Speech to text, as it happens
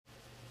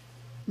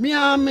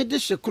Mia me de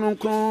hye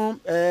kronkron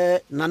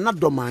nana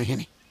Dormaa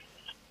hene.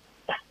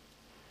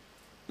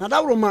 Na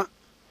dawroma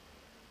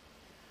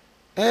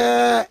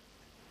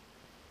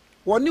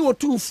woni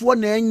otumfo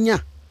na anya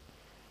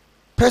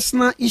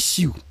personal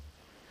issue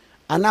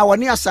ana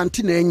woni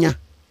Asante na anya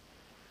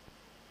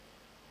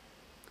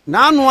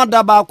na anu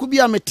ada ba ku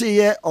bia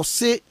meteye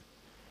ose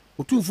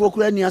otumfo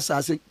kura ni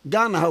asase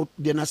Ghana ha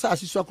de na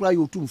asase so kura ye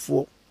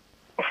otumfo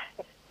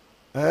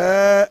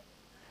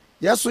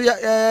yeso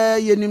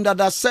yenim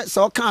dada se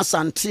o kan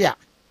Asante a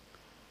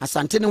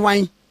Asante ne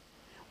wan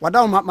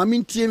wada ma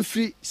mintie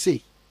mfiri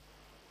sei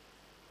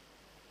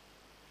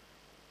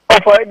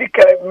for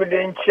edika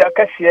within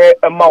Chiakasi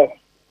a mouth.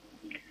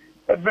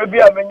 A baby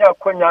a menya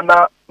konya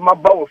na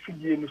maba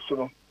ofidie ni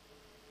so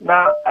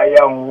na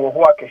aya wo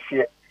ho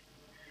akese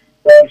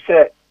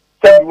se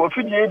se wo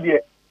fidie die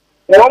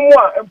wo mu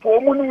a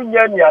mpo mu nu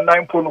nya ni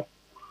anan po no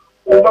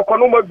wo ko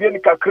no ma bie ni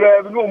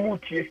kakra bi no mu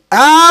tie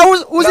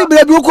uzi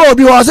brebi uko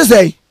obi wo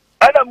sesei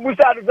ana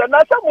musa de na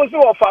sa musu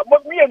ofa mo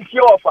mi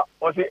entie ofa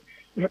o say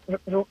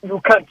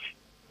you can't.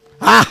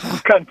 You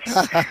can't.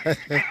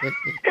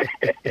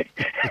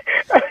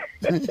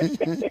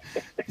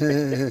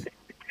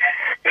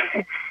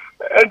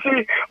 And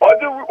see, what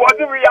do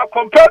we are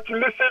compelled to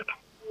listen to?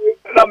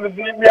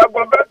 We are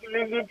compelled to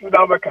listen to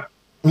Namaka.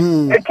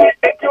 And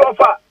you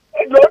offer,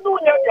 and you know,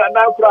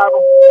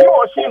 he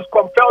or she is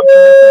compelled to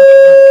listen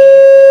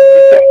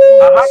to you.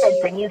 I have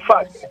a penny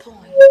fact.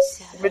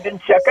 Within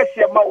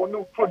Chiakasi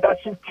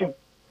production team.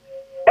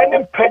 And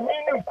in Penny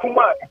and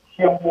Kuma,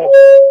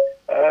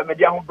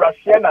 Mediam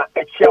Brasiana,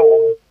 a chair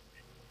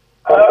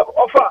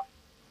offer.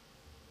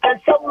 And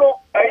some no,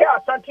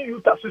 Ashanti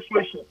Youth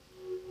Association.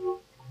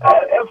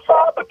 A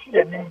father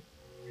to name.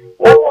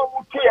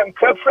 Muti and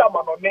Crefra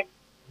Manone.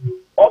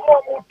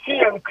 Muti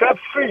and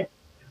Crefree.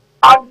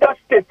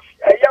 Understate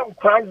a young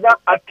Kranza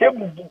at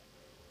Temubu.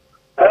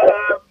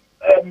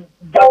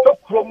 Jato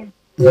Krum,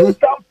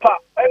 Stampa,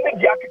 and the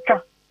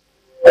Yakika.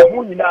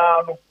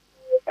 Munano.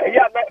 A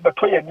young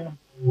Batoyan.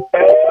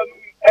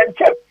 And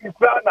check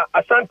Ukraina,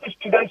 Ashanti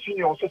Students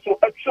Union, so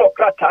extra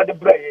crata de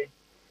Bray.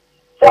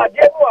 So I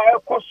didn't know I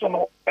question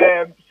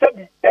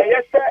Sabi,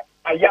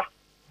 Aya.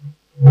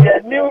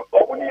 The new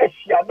Obunia,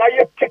 now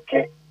you take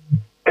a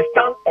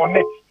stand on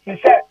it. He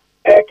said,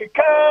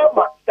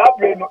 Kikama,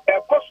 Sabrino,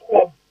 a cost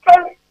of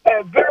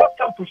very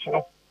campus.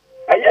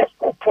 A yes,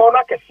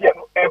 Kupona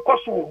Cassiano, a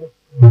cost.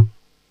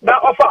 Now,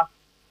 offer.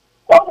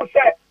 What would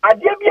say, I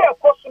did be a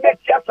cost of that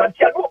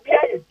Santiago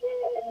Pia.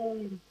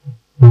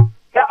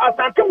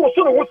 Asante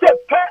Musu who said,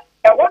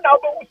 I want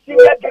our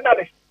senior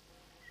journalists.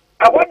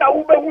 I want our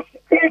women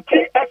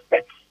security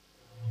experts.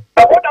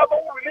 I want our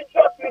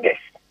religious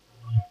leaders.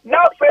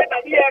 Now, friend,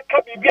 and here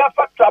can be a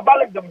factor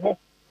balance them.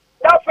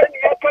 Now, friend,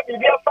 here can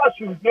be a fast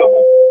use.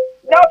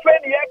 Now,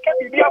 friend, here can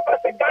be a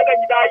fast and Ghana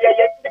in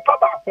the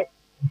Papa.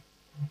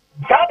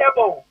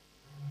 Sadabo.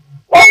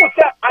 What was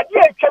that? I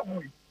did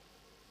Chabui.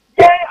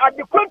 Yeah, and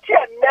the country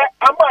and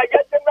I'm a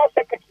general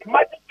secretary.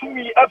 Magic to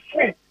me a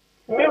free.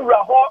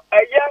 Mirror,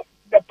 a year.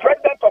 The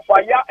president of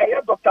Aya,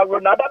 Dr.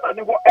 Ronaldo, and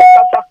the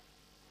Ekasa.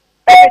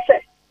 And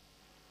say,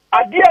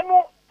 I didn't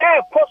know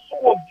a course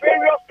of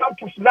various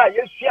campuses now.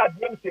 Yes, she had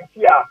names in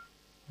here.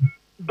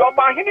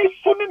 Dormaa is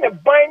soon in the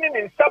binding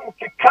in some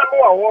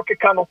Kikano or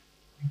Kikano.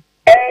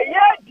 A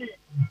yadi,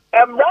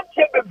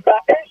 Ranche, the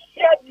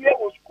Asia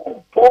was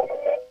school for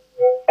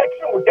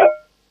Exoda.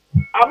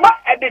 I'm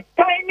at the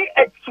tiny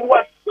X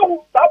was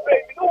so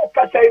stubborn, no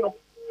Casino.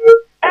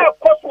 A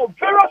course of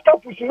various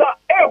campuses now,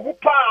 a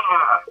whoopa.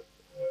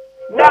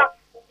 Now,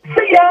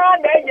 see ya,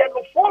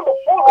 no four.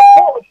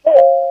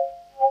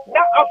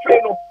 Now, after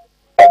no,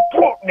 a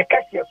pro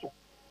Nicasia.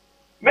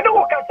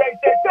 Meno can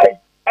say,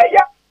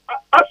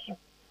 Asu,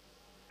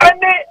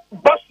 and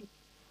Bus,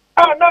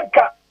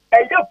 Ananka, a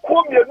young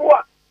Kumia,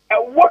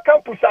 a work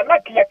campus,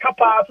 Anaki, a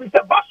Kappa, with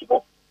a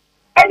basketball,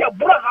 and a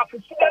bra half a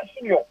student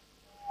senior,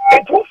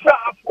 and two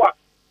half what?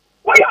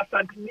 Why are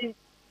Santini?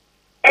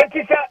 And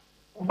he said,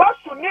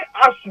 Basu,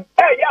 Asu,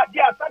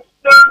 dear, Santi,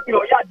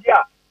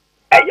 dear.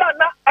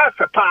 Ayana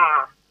Africa.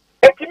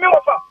 Etimi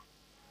ofa.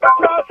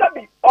 Kwa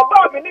sabi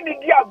oba me ni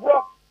di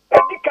agro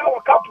edika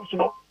wa campus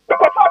no.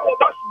 Because I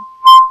was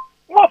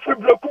no free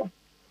bloku.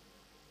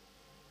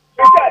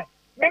 He said,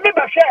 me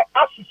ba share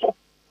asu so.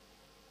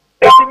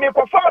 Etimi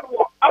ko fa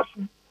wo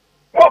asu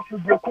no free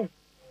bloku.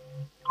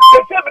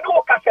 They say me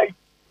no ka say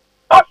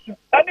asu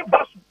any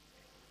basu.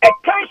 E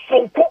kan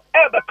sonko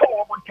e be to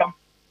wo montam.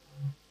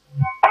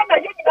 Ana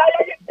yegi na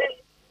yegi.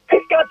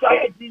 Fiska to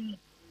yegi.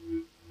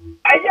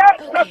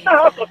 That's not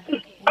how to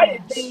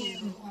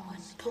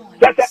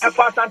that's a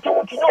fast and to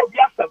know the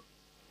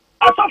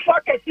as so far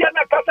as you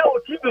are Casa or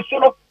TV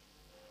solo.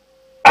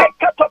 I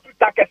cut up with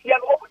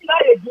Takasian over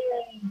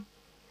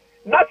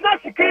National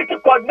Security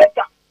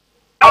Coordinator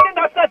and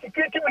the National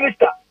Security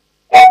Minister.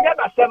 And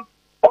never some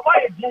of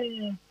my G.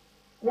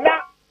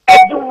 Now, as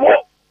you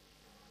walk,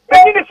 the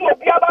minister will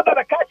be about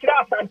the catch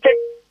us and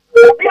take.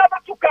 Will be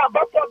able to come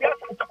back from the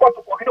answer to what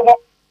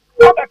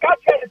the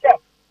catch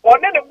itself.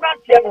 On any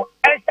branch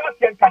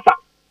and Kasa.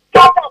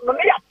 Tata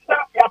Maria,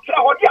 Yatra,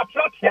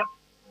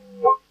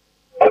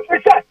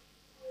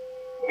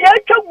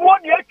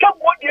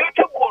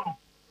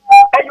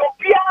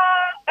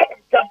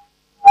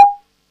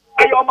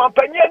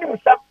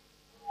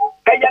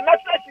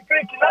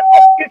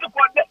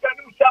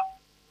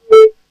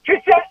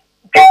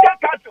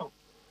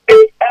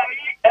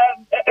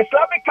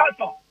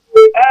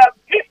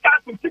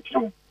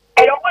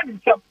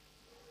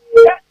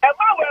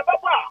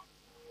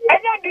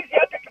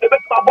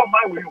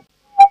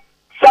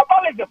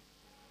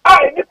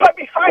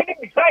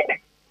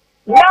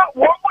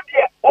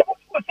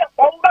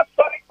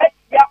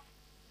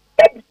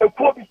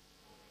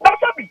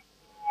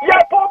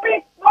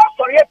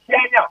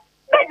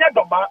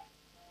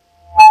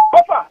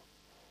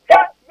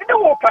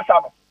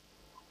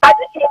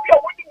 just will be a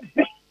winning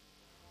this.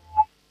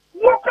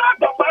 What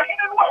kind of my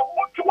hand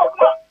what you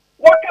want?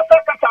 What can I say?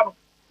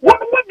 What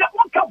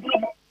come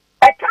from?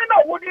 I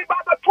cannot would be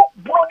about to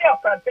brony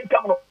up and think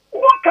of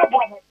what come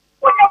from.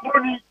 What a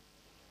brony.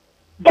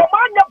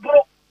 Dormaa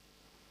bro.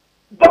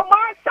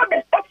 Dormaa Sammy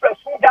Efra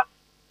Suda.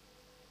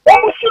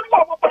 Oh, should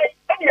you buy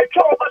any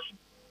choice?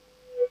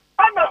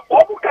 Anna,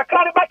 Obuka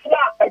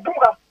Karabatia, a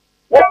Dura.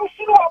 Oh,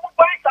 should you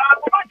buy that?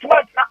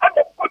 And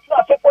the good so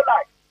for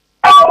life.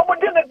 Oh,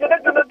 didn't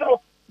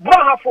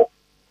Brahafo.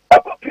 A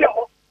copy of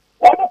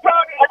Obuka, a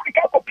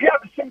cup of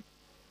Pianism.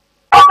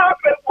 I have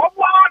one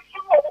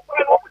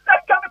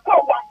that can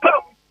call 1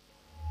 pound.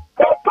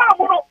 1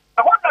 pound, I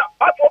wonder,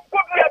 I thought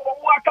good level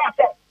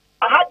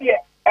I had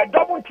here a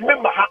double to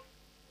remember her.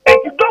 And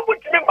you don't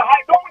remember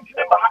her, don't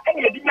remember her, and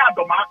you didn't have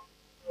Dormaa.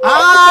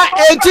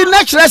 Enti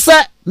lecture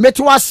say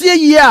metwase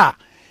yi a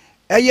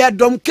eye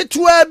dom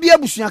ketewa bi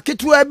abusua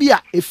ketewa bi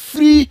a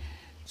efri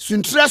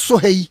suntre so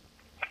hayi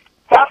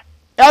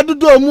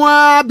adudo mu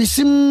a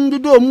bisim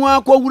dudo mu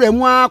a kowura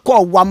mu a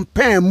ko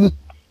wampan mu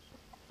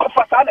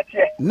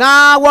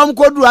na wam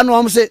kodura na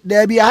wam se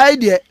da bi ha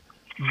de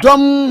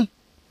dom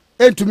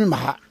entumi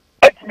maha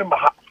Etimi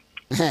maha.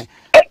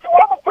 Eti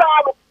wam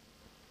praado.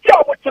 Ti o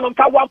mo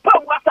nka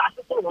wampan mu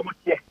asase so wo mo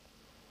tie.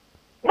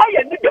 Na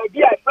ye ni da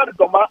bi a fa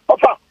Dormaa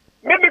ofa.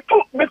 Me tu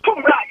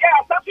mra ya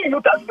asase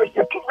you that be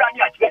tu mra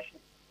ni akyesi.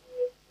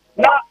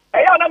 Na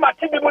eya na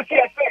mati bi mo si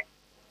ese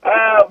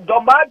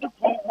Dormaa du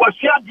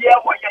wosua de e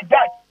wo ye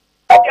judge.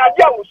 Ade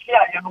ade a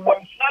wosua ye no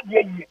wosua de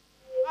yi.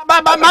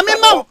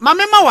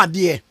 Mama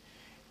wade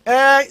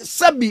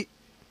sabi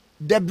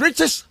the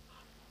British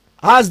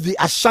has the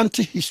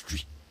Ashanti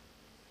history.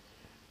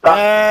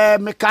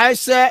 Me kai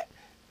say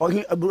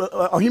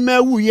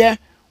ohima wu ye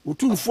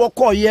otumfo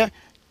ko ye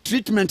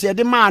treatment ye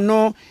de ma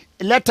no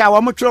letter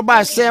wa mo twero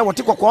ba say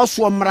wote kokko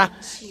so mra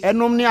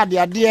enom ne ade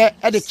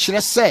e de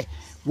kire say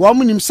wo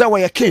mo nim say wo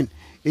ye king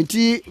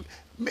enti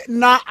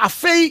na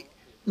afei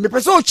me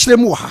pese o kire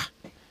mu ha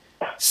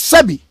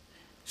sabi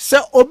se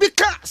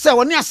obika se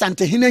woni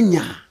Asante hina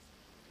nya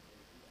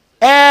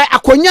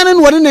akonya ne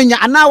woni na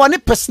nya ana woni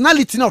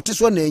personality na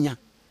oteso na nya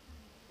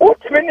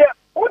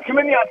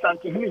Ultimate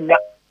Asante hina nya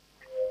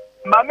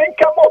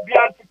Mamenka mo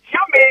bianti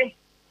chame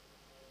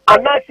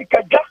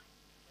anasikaja.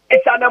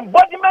 It's an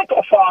embodiment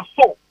of our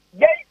soul.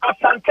 Yay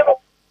Asante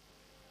no.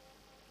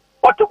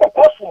 Otoko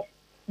koso.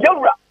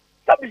 Yura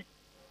sabi.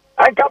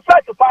 Anka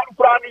flight to pan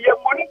kurani ye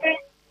money thing.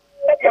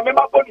 Ye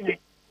member boni ye.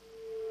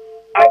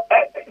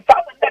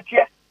 Sana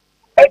netie.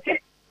 Eti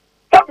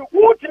sabi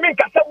ultimate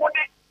kasa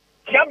money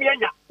chame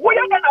nya. Wo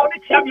ya na oni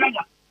chame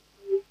nya.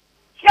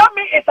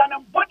 Chame is an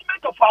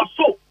embodiment of our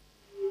soul.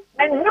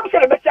 And you say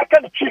the best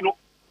can chino.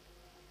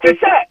 They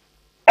say,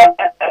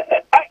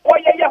 oh,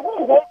 yeah,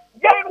 who,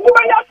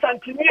 yeah,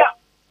 Santinia.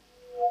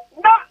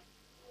 Now,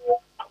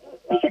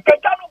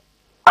 Sikatano,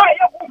 I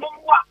have who,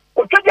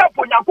 or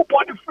Kajaponia, who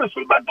bought the first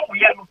one, but don't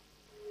yellow.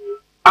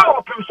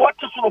 Our prince, what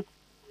to slow.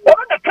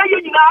 Or the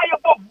Kayan eye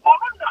above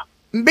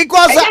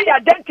because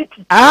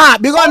identity.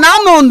 Because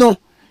now, no.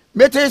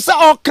 Metesa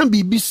all can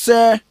be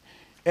sir.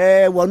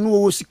 One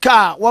was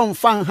car, one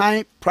fan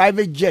high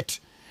private jet,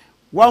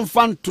 one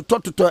fan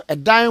to a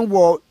dime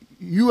war.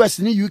 US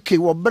ni UK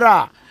wo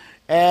bra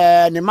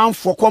ne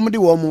manfo komde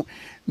wo mu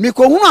me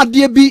ko hu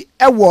ade bi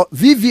wo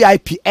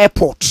VVIP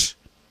airport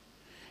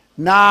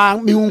na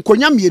me hu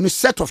konya mienu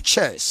set of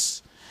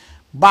chairs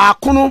ba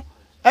kono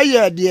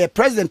the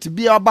president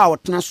bi aba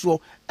wotena so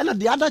na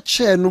the other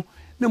chair no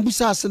na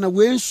mbusa ase na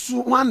we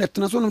nsu wan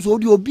netena so no so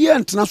odi obi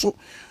entena so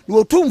na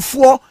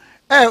otumfo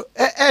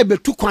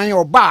betu kwan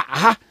oba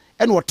aha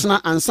na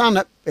wotena ansa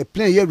na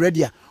plane ye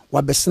ready a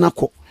wabesena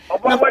ko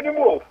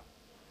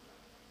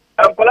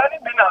Ankolani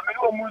bina me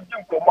o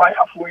mujim ko ma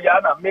ya fu ya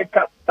na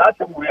meka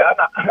tati mu ya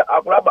na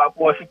akura ba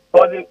ko si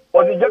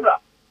ozi jebra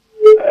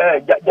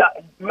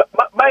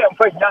ma ya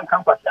mfa nyan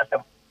kan kwasi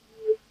asem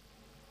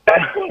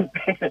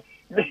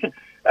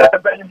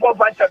ben info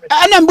fancha me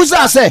ana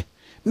mbusa se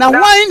na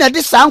wan na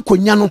de san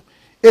konya no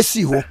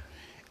esi ho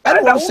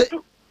ana wo se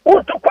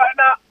utu kwa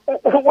na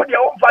wo de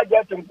o mfa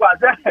je tin kwa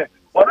se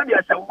ono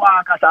de se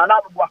wa kasa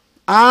na bwa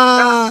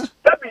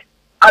tabi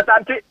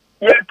Asante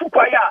ye tu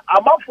kwa ya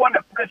amafo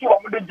na presi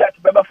wo de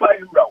jet be ba fa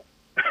yura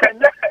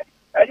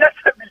enya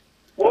sebi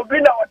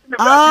obi na woti me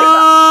ba na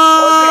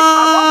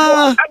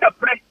ada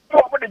presi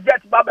wo de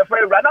jet ba be fa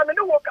yura na me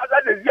no wo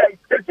kaza de zia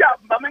eti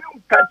ma me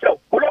no kancha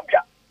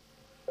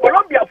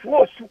Colombia fu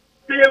osu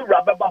te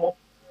yura ba ba ho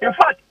in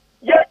fact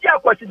ye ji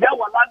akwati da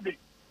wa lande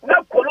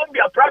na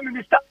Colombia prime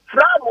minister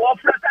Fran wo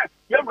frata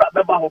yura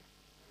ba ba ho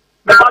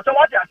me ba to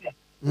what ya say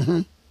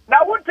na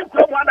wonti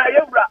kro mo na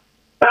yura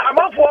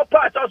amafo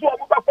part also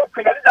wo ba ko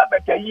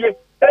Elizabeth ye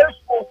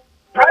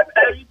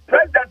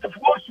president of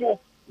Wosu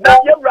na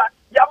yura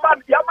yaman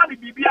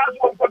bibi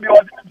aso ko bi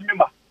o di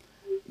member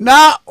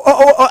na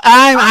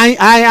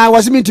I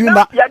was meant to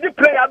remember ya di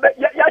player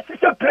ya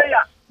sise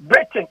player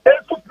breaking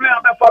two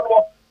player be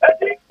follow e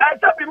be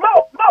ma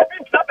bi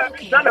sabe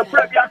na na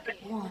player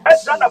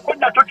ya na ko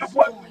na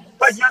tochupo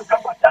ba yan ka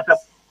ba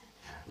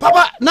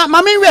Papa na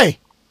mami we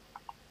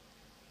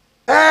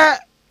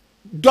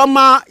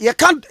Dormaa ye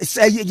kan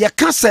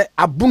se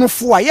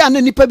abunufo a ya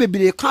na nipa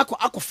bebere kan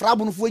akofra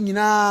abunufo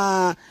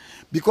nyina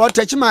because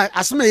tachima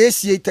asema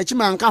yesie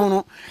tachima nka ho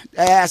no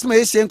asema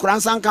yesie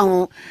nkuransa nka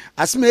ho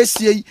asema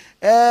yesie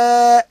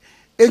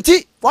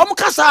enti wo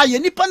kasa ye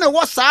nipa na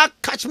wo sa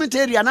catchment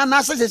area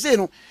na sese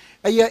no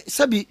ye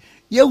sabi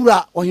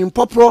yewura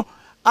ohimpopro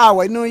a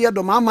wo no ye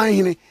Dormaa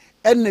manhene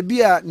enne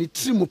bia ni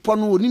tirimupo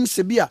no onim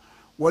se bia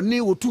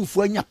woni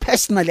wotufu anya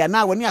personally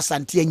na woni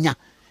asante anya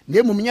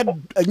na mum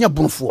nya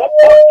bunfo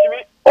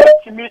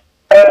otimi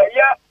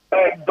ya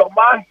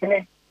Dormaa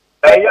hene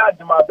ya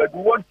aduma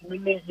badu wontimi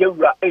ni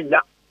yewura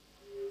enya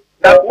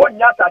na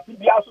wonya tati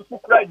bia so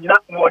sukura nyina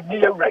na woni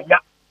yewura nya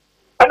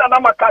ana na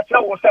maka kira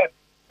wo se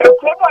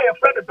ekro no ya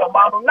friend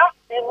Dormaa no na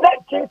in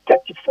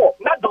 1934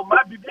 na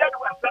Dormaa bibia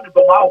no ya friend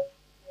Dormaa o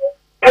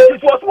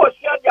it was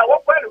here dia wo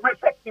kwa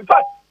respect in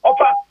fact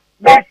offer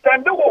me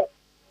send wo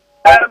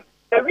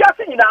we are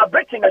seeing our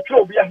breaking a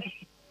true via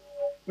history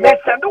me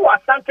send wo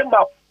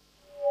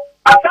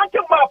Asante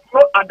map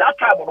no at that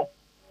time no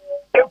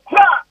e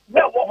kwa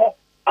na wo ho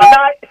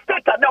ana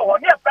state na ho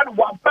ne friend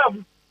one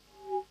palm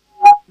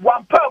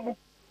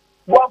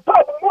mo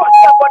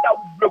sia boda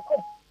with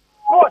bloku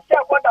mo sia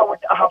boda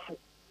with ahafu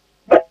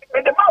but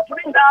the map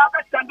ni na be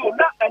send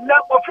na and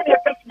na ofini e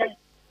kesi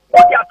o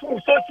dia to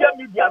social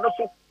media no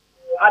so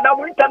ana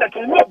mo internet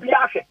ni obi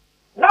ahwe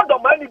na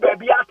Dormaa ni ba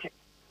bi ate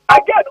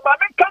again ma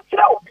me kan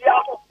kira obi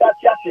ahwe that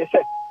ya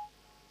say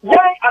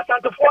yen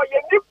asantefo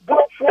yen ni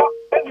brofo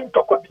eni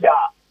ntokobia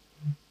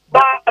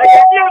ba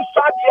yen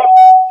sadie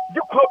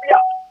di krobia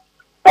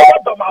o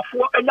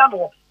Dormaafo enya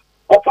no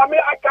of me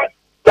I can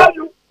tell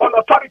you on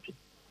authority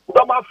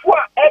Dormaafo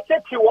a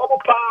eteti wo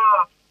pa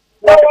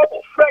na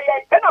wo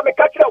frey ena me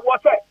ka kira wo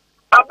say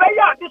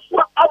abeya this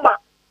one ama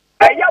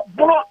eya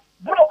bro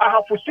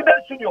ahafo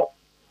student senior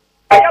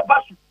eya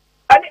basu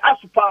ani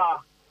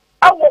asupa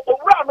awo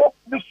owura no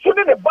ni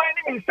suni ne ban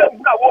ni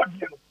nsem na wo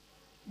die no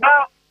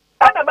na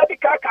ana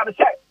medical kan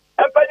say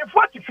empany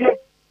 40 fie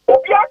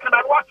obi aka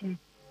na no atu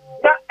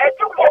na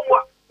eji wo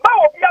mo ma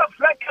obi a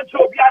frank kan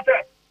obi a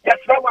say yes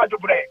from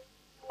ajobre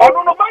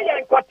onu no ma ya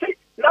nkwati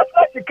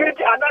national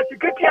security and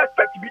security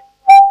expert bi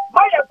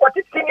ma ya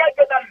nkwati senior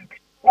general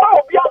ma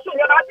obi a so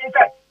nya na dey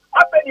say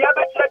apeni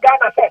abetire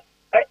Ghana say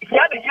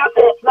here the year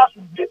so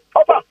national bi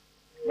ofa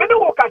me no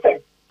wo ka say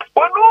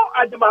onu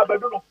adima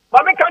badu no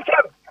ma me kan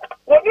kire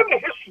woni me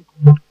history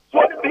so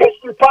the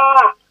history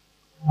pa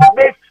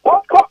this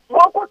what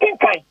cooking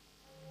kind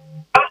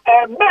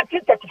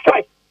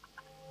 1935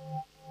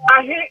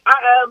 ahi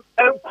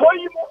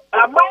koyimu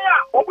amaya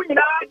obu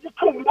nyina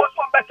jitu mbo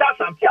so beta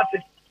Asante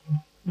ase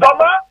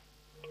Dormaa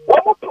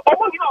omu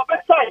nyina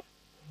obesa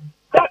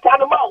that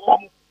animal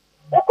omu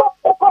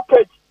oko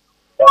page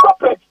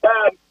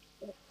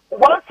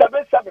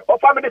 177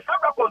 of family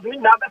records ni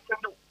na besa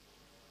no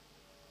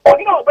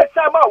ogina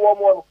obesa ma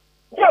omu no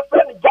dia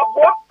friend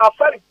Yawa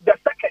afari the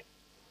second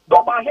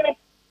Dormaa hene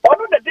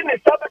onu de din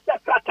establish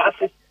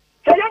ase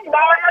say nyina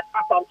ya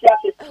Asante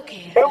ase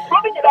e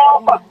kwani nyina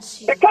ofa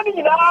e kan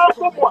nyina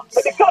so mo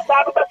e de ka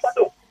ta no besa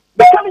do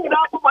e kan nyina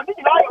so mo ni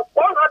nyina yo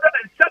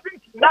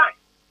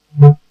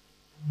 179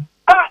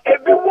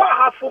 everyone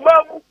has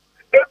fumamu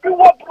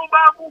everyone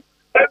brumamu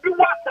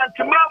everyone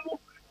santimamu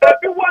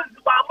everyone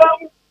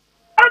zamamu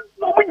and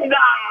no nyina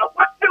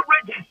what the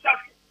register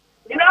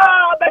nyina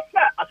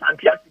besa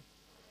Asante ase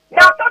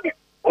na tabi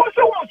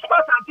also want to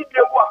Asante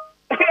dey wa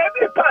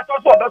every part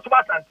also about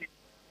Asante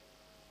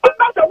but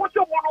that was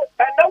one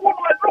and that one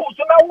was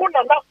so now one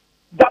na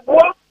that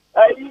was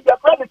the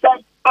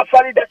president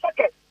afari the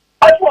second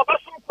as we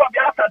about some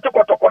problem Asante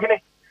kotoko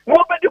hene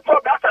nobody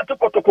problem Asante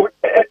kotoko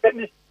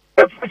any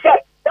if we say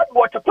that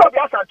what the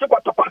problem Asante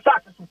kotoko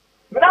Asante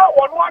now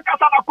one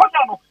kasa na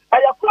konya no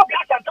I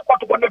problem Asante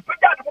kotoko the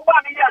president move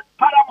on here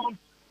paramount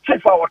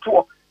chief our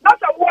tour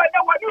that's a one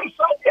that when you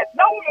saw it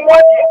now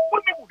one year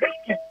putting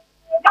history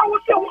now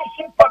we say we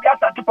see problem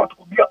Asante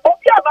kotoko be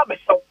obi ama me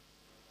so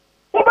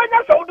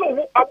Obanya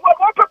Saudu, I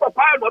want to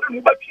prepare no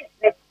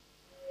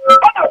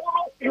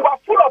you are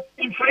full of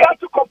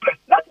inferiority complex.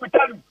 Let me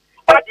tell you.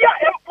 Idea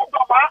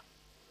Dormaa,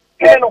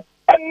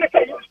 and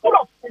say you full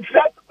of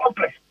inferiority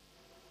complex.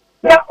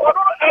 Now,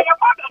 I am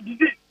not a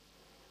disease.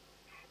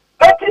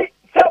 But say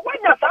when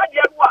you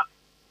say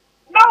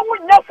now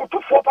when you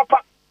for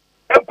papa,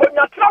 and when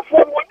you trap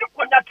for when you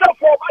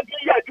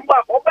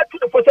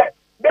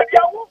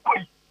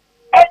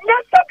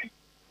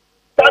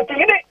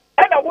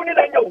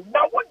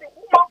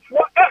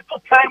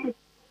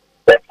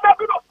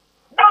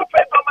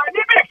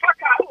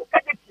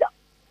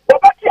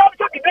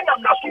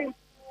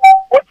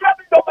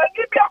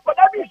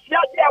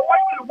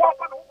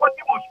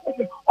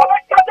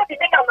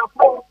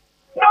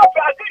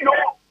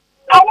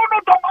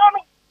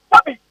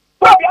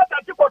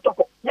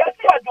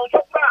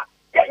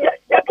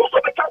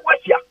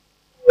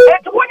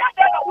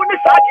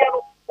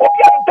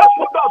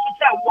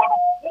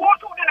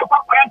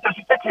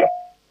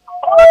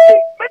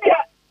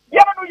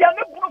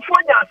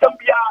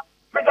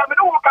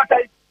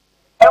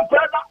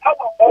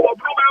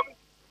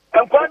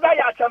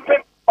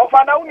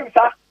unim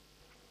sa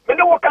me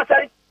no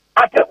kasai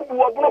atebu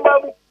wo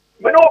bromamu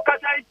me no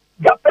kasai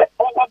jape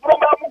o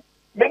bromamu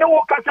me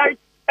no kasai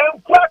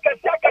enkwa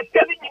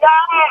kase ni nyina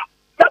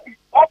sabi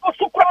o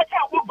so kura cha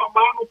wo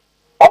bamanu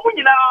o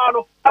nyina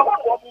no e ho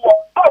no wo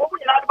o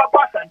nyina de ba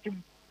asantim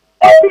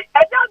ebi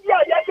aja bia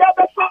ya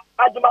be so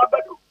aduma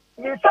badu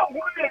ni sa hu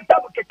ni sa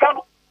keka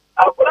no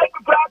akola bi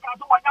kura ka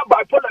so wanya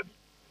bipolar bi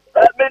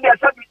me ne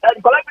sabi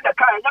akola bi da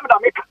kai nyam da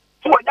meka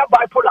so wanya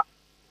bipolar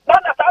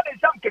na sa de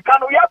sam keka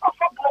no ya ko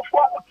so blofo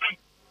o ti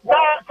na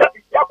sabi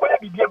ya ko ya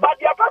bi bia ba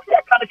dia pa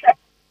se ka ne se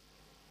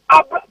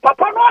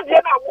papa no de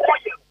na wo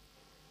ye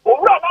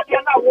owura na de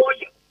na wo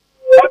ye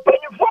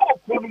opanyifo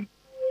okunu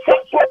se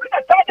so bi na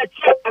ta de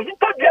che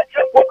ahinta de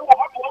che ko no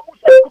ho no mu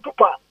se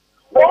kutupa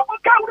wo mo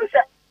ka wuri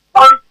se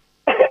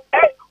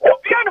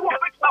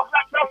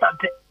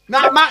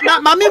na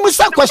mami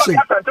musa question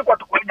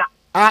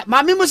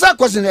mami musa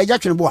question eja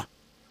Tweneboah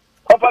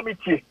ofa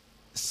mitie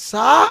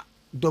sa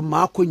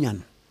Dormaa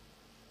akonyan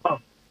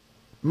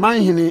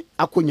manhene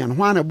akonyan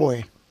ho ana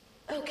boy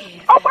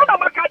okay ofa na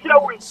maka kira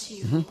wo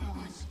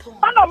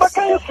ana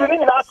maka yesu ni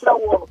nyina asira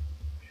wo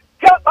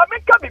ya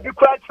ameka bibi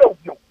kura kira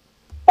wo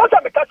o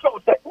sa meka kira wo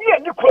se ni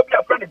ani kuro bi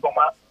afra ni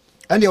Dormaa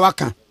ene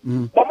waka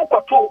mo mo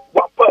kwato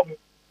wa pa mu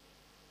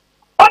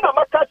ana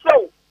maka kira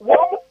wo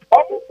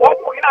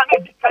wo ina na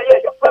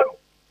dikaye ya fra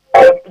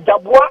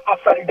Jaboa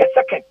afari the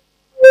second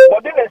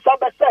but then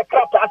sabe say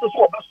craft as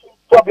so obeso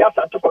to be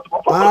asa to ko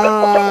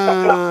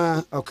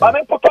okay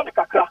amen put on the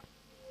kakra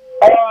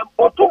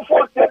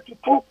otumfo say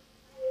to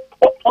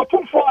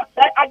otumfo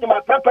say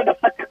adima prepare the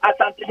second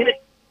Asante hine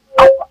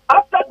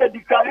after the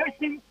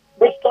declaration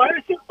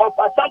restoration of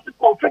Asante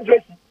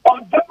Confederation on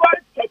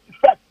January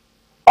 31st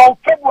on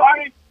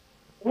February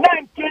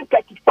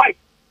 1935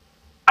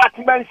 at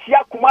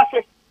Mansia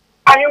Kumase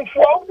I am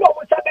for no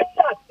mo sabe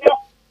say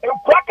en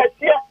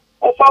kwakasia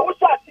of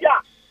Awusasia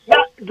na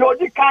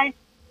Jodi Kain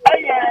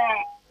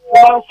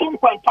Mansun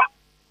Kwanta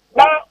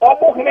na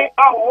Omuhne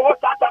Aho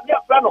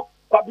Satabia Frano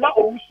Kwabna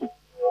Owusu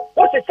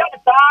o se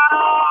chata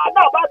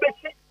na ba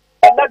besi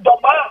na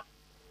Dormaa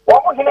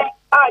Omuhne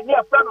a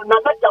near Frano na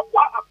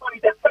Jaboa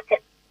afari the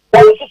second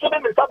o so so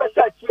me sabe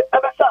say chi e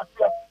be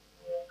say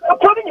o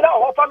ko ni na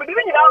ho family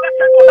ni na be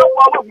say na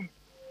wa wa hu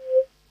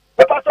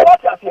e pa so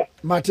what asie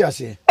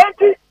Matias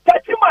enti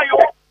tachimayo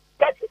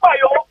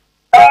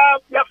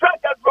your friend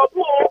that broke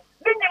we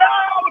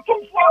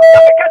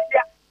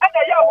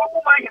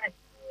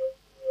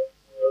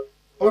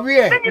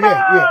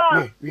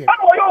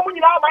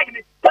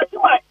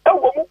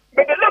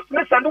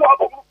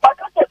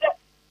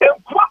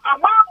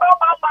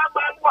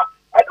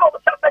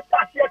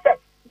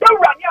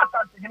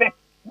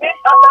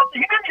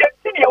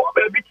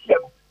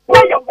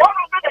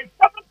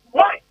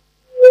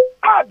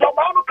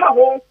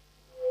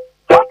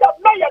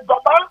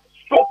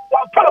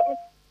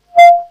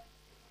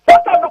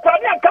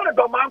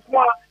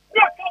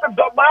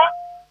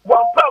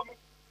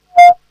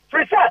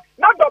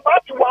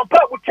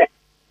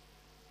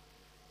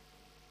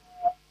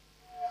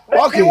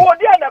okay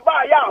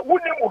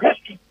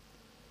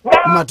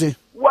Mate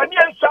wani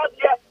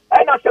ensadia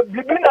ana se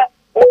bibina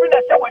obi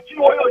na se wachi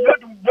oyo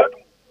yodum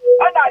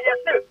ana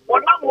yese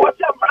wona mo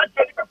se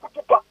mranje ni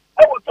bekutupa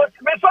e wo so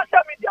me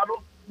social media no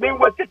me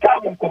wati ta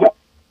mo ko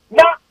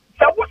na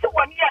se wo se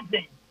wani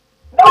ade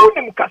na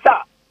woni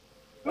mkasa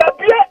na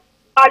bie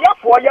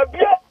ayafo ya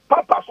bie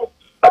papa so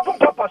etum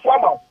papa so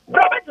ama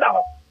brabe na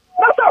ho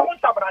na sa ho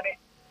sabrane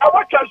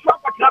awatwa so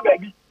akwatna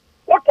baabi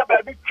wota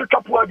baabi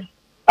twetwapo abi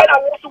ana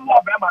wo so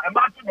mo ba ma e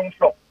ma ti no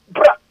flo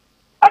bra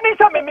ani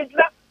sa me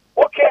midna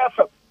okay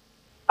FM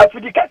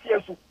afidikasi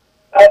yesu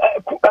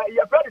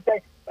ya friend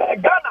say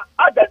Ghana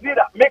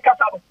Adazira make us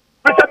up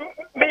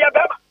me ya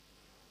bema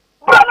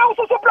bana wo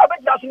so bra be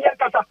jasu ni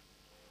kasa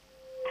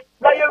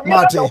na ye wi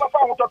na wo fa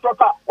ho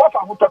totoka wo fa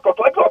ho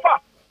tototo e fa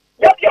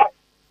ya dia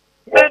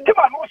me di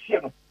ma no sie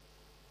no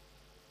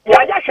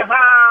ya ya hwe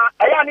ha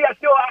aya ne ya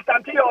se o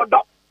Asante ye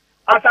odo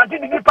Asante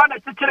ni pa na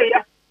tikire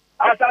ya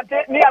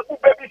Asante ni agu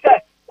baby say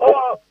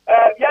oh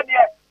ya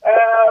dia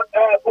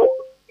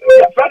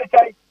ya friend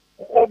say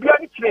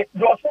obiani kire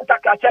do so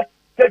takache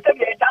tete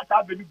ye dance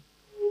abelu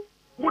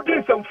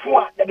mudi samfu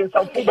a ya de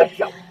samfu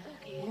basia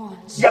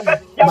ya be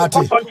ya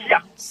ko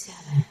tontia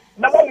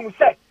na mo mu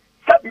se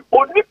sabi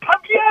oni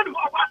pabia no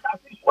awasa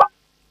siswa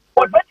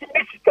odbeti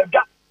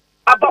mexicana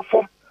aba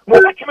fom mo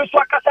leti me so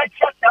akasa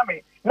chia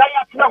me na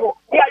ya tena ho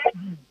ni aye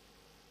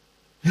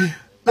di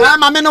na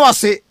ma me no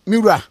wase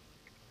miwura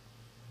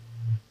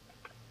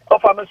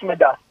ofa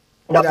mesmeda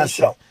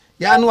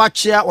ya no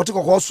achia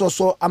wotekoko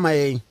so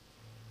amaye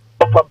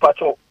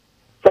papacho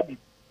sabi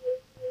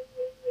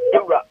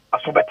ewra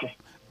asobati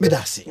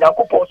medase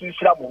yakopo so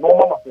yira mo no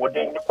mama ko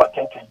den ni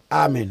kwatenten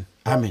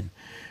amen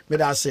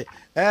medase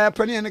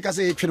pani ne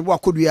kase Tweneboah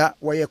Koduah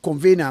wo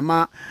convener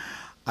ma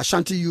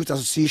Ashanti Youth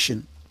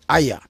Association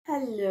aya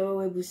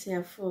hello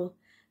ebusiafo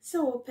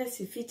so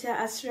pesifita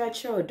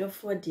asracha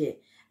odofo de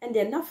and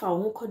then nafa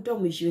ho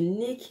kodom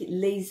unique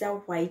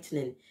laser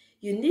whitening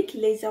unique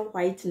laser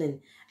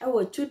whitening.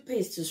 Our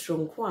toothpaste to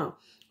strong kwa.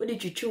 What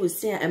did you choose?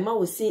 Say, and ma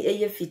was saying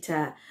eye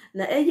fita.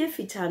 Na eye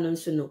fita non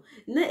sono.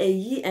 Na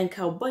ye and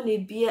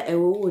carbonate beer a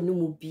wo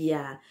no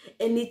beer.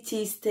 Any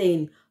tea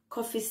stain,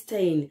 coffee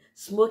stain,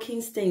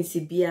 smoking stain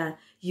beer.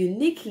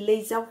 Unique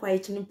laser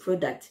whitening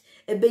product.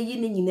 Ebe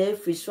yini nyina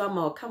free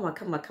swama or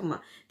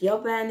kama. The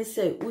other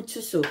say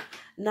uchu so.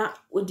 Na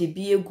o de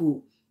be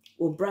gu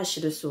or brush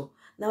it so.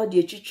 Now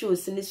the chuchu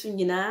sinisu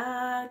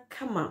nyina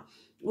kama.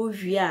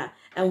 Uvia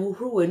and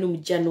who were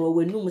num general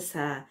when num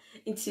sa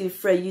into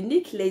for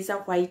unique laser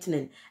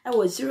whitening. I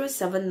was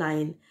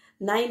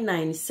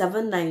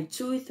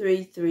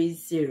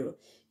 07999792330.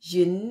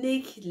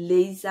 Unique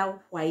laser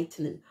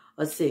whitening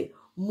or say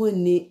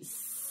money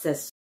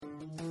ses.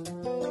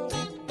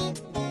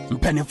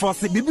 Pennyfor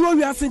se bibi o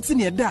wiase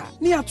ntine da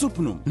ne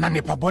atopnum na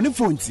ne pabone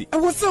fonti e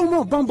wo se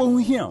wo bambo hu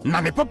hia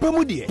na ne papa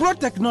mu de Pro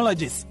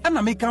Technologies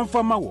ana me kan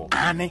fama wo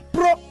ane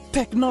Pro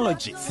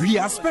Technologies. We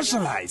are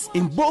specialized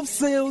in both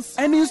sales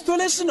and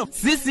installation of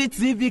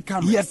CCTV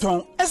cameras.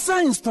 Yeton esa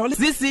install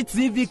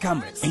CCTV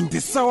cameras in the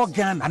South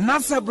Ghana and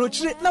NASA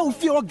brochure na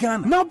ufi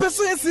Ghana. Now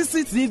person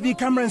CCTV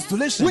camera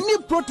installation. We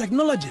need Pro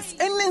Technologies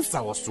and then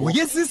so. We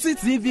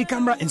CCTV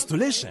camera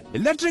installation,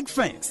 electric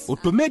fence,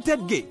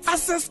 automated gate,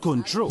 access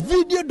control,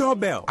 video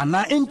doorbell, and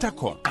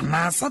intercom,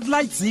 and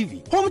satellite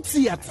TV, home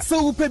theater,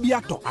 so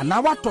upebiato, and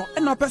wato,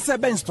 and a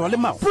person install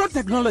them out. Pro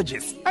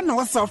Technologies and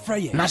our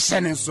software. Na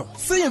shenenso.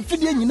 Say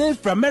Fidya nyina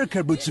from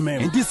America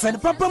brochimem ndi send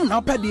papam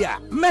na opedia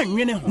man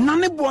nwene ho na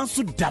ne bo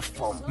nso da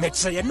form make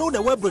sure you know the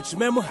web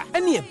brochimem ha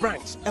ene e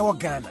branch e wo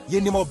Ghana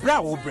ye ni mo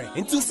bra wo bre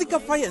nti sika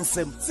fa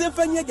yensem se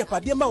fa nya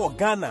japade ma wo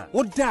Ghana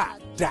wo da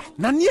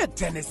na ne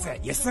tenese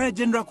yes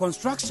general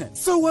construction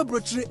so web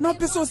brochire na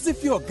peso si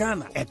fi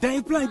Ghana e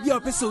dan plan bia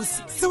peso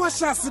si se wa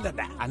sha se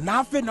dada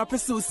ana fe na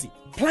peso si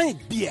plan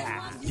bia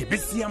ye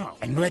besia ma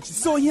eno echi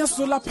so here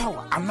solar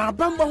power ana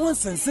bamba ho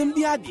sensem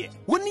bia de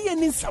woni ye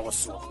ni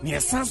nsawoso ne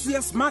esanso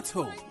ye smart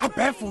home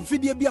abefo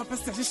fidie bia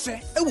pese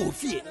hye e wo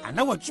fie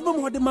ana watwuma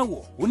mo de ma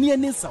wo woni ye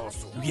ni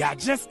nsawoso we are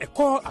just a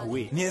call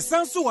away ne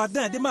esanso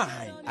wadan de ma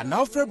han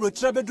ana ofre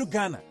brochire bedu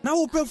Ghana na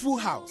wo pe full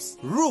house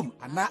room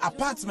ana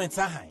apartment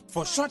ahan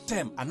for short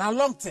term and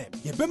long term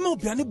ye be ma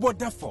obiane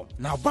border form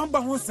na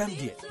bamba ho nsem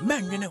de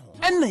manwene ho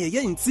enna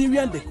ye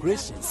interior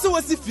decoration so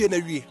wasi fie na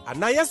wie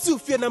ana yesu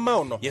fie na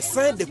ma no ye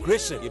sign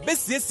decoration ye be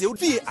siesie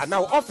fie ana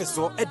office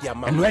o e de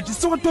ama eno ati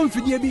so tom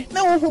fidie bi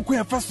na wo hokun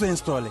ya fa so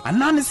install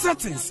ana ne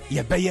settings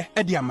ye be ye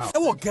e de ama e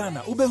wo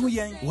Ghana wo be hu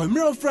yen wo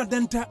mira fra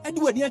denta e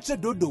de wani ache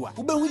dodoa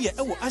wo be hu ye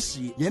e wo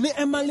ahye ye ne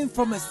Emalin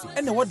pharmacy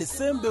and what the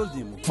same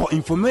building. For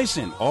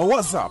information or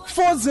WhatsApp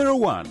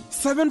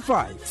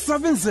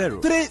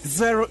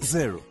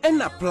 401-7570-300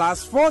 and a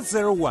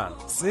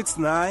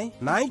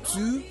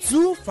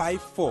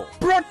 +401-6992-254.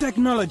 Pro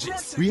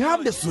Technologies. We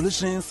have the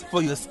solutions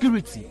for your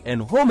security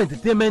and home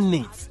entertainment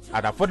needs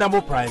at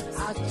affordable prices.